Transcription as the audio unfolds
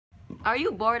Are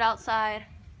you bored outside?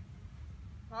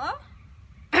 Huh?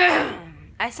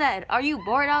 I said, are you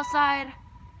bored outside?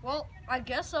 Well, I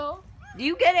guess so. Do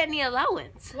you get any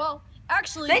allowance? Well,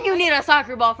 actually... Then you need a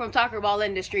soccer ball from Soccer Ball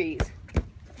Industries.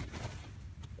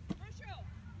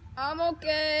 I'm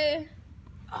okay.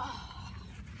 Oh,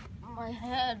 my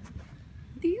head.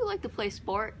 Do you like to play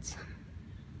sports?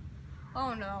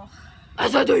 Oh no. I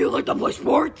said, do you like to play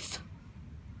sports?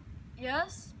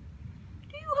 Yes?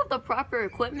 Do you have the proper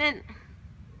equipment?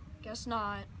 Guess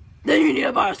not. Then you need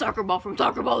to buy a soccer ball from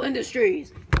Soccer Ball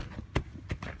Industries.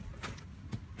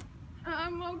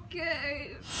 I'm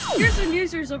okay. Here's some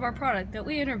users of our product that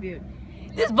we interviewed.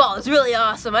 This ball is really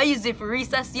awesome. I used it for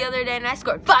recess the other day and I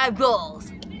scored 5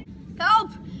 goals.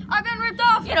 Help! I've been ripped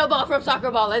off! Get a ball from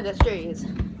Soccer Ball Industries.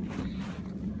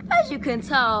 As you can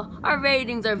tell, our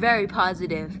ratings are very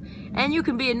positive, and you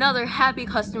can be another happy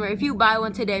customer if you buy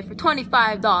one today for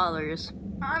 $25.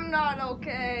 I'm not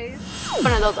okay.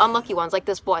 One of those unlucky ones like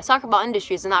this boy. Soccer Ball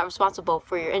Industries is not responsible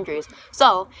for your injuries.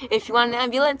 So, if you want an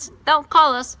ambulance, don't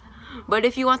call us. But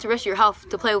if you want to risk your health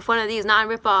to play with one of these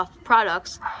non-rip-off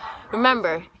products,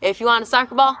 remember, if you want a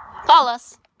soccer ball, call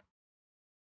us.